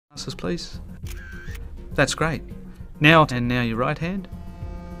y-axis, please. That's great. Now your right hand.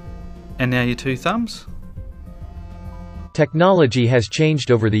 And now your two thumbs. Technology has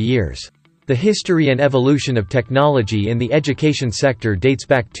changed over the years. The history and evolution of technology in the education sector dates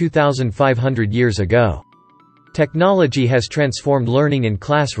back 2,500 years ago. Technology has transformed learning in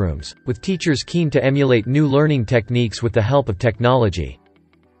classrooms, with teachers keen to emulate new learning techniques with the help of technology.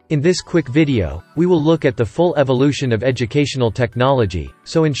 In this quick video, we will look at the full evolution of educational technology,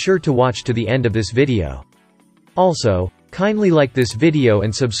 so ensure to watch to the end of this video. Also, kindly like this video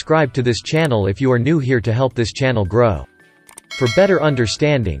and subscribe to this channel if you are new here to help this channel grow. For better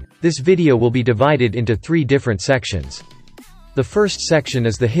understanding, this video will be divided into 3 different sections. The first section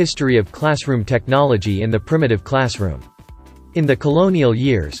is the history of classroom technology in the primitive classroom. In the colonial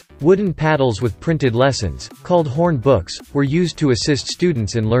years, wooden paddles with printed lessons, called horn books, were used to assist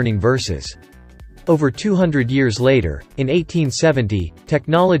students in learning verses. Over 200 years later, in 1870,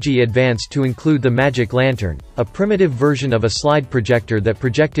 technology advanced to include the magic lantern, a primitive version of a slide projector that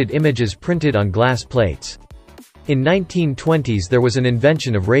projected images printed on glass plates. In 1920s there was an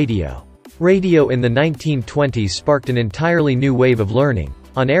invention of radio. Radio in the 1920s sparked an entirely new wave of learning.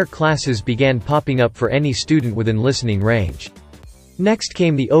 On-air classes began popping up for any student within listening range. Next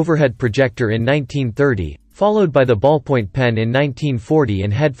came the overhead projector in 1930, followed by the ballpoint pen in 1940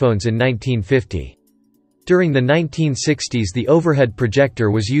 and headphones in 1950. During the 1960s the overhead projector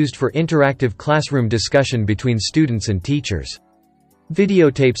was used for interactive classroom discussion between students and teachers.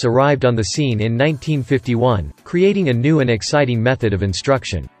 Videotapes arrived on the scene in 1951, creating a new and exciting method of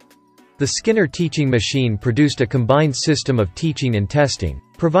instruction. The Skinner teaching machine produced a combined system of teaching and testing,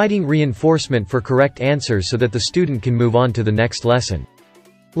 providing reinforcement for correct answers so that the student can move on to the next lesson.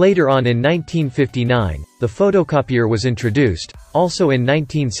 Later on in 1959, the photocopier was introduced. Also in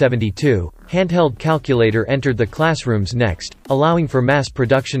 1972, handheld calculator entered the classrooms next, allowing for mass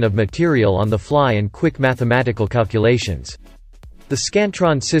production of material on the fly and quick mathematical calculations. The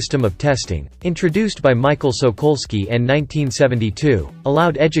Scantron system of testing, introduced by Michael Sokolsky in 1972,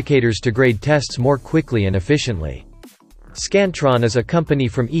 allowed educators to grade tests more quickly and efficiently. Scantron is a company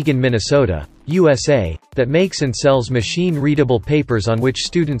from Eagan, Minnesota, USA, that makes and sells machine-readable papers on which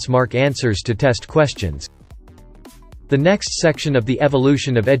students mark answers to test questions. The next section of the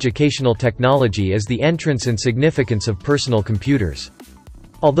evolution of educational technology is the entrance and significance of personal computers.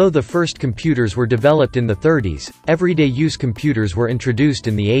 Although the first computers were developed in the 30s, everyday use computers were introduced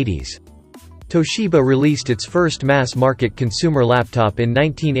in the 80s. Toshiba released its first mass-market consumer laptop in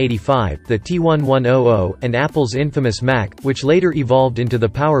 1985, the T1100, and Apple's infamous Mac, which later evolved into the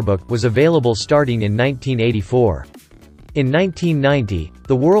PowerBook, was available starting in 1984. In 1990,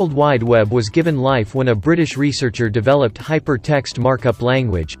 the World Wide Web was given life when a British researcher developed Hypertext Markup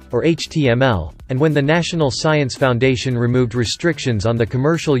Language, or HTML, and when the National Science Foundation removed restrictions on the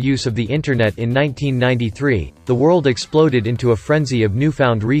commercial use of the Internet in 1993, the world exploded into a frenzy of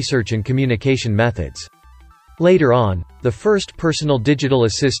newfound research and communication methods. Later on, the first personal digital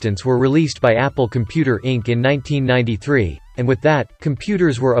assistants were released by Apple Computer Inc. in 1993, and with that,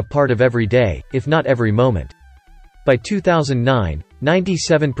 computers were a part of every day, if not every moment. By 2009,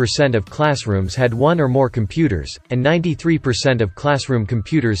 97% of classrooms had one or more computers, and 93% of classroom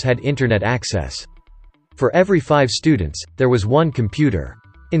computers had Internet access. For every 5 students, there was one computer.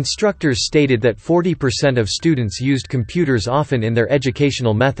 Instructors stated that 40% of students used computers often in their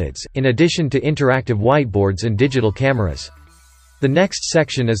educational methods, in addition to interactive whiteboards and digital cameras. The next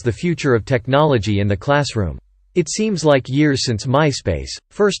section is the future of technology in the classroom. It seems like years since MySpace,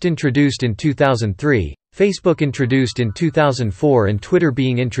 first introduced in 2003, Facebook introduced in 2004 and Twitter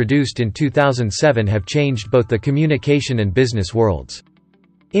being introduced in 2007 have changed both the communication and business worlds.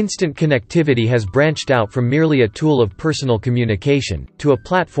 Instant connectivity has branched out from merely a tool of personal communication, to a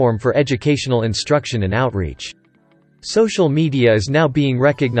platform for educational instruction and outreach. Social media is now being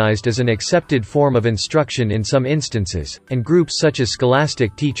recognized as an accepted form of instruction in some instances, and groups such as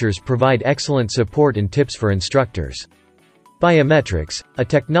Scholastic Teachers provide excellent support and tips for instructors. Biometrics, a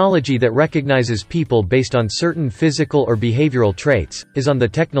technology that recognizes people based on certain physical or behavioral traits, is on the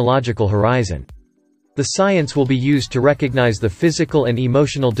technological horizon. The science will be used to recognize the physical and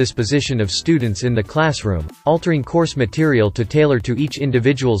emotional disposition of students in the classroom, altering course material to tailor to each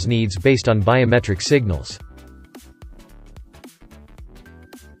individual's needs based on biometric signals.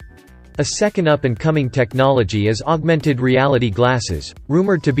 A second up-and-coming technology is augmented reality glasses,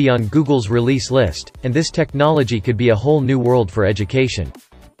 rumored to be on Google's release list, and this technology could be a whole new world for education.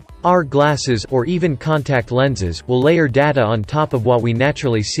 AR glasses, or even contact lenses, will layer data on top of what we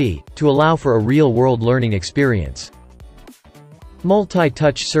naturally see, to allow for a real-world learning experience.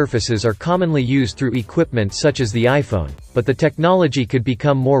 Multi-touch surfaces are commonly used through equipment such as the iPhone, but the technology could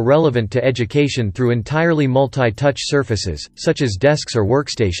become more relevant to education through entirely multi-touch surfaces, such as desks or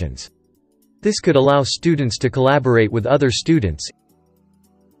workstations. This could allow students to collaborate with other students.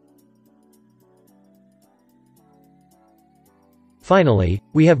 Finally,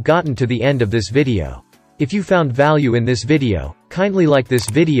 we have gotten to the end of this video. If you found value in this video, kindly like this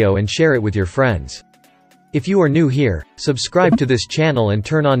video and share it with your friends. If you are new here, subscribe to this channel and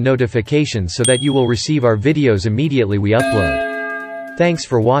turn on notifications so that you will receive our videos immediately we upload. Thanks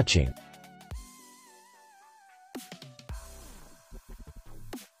for watching.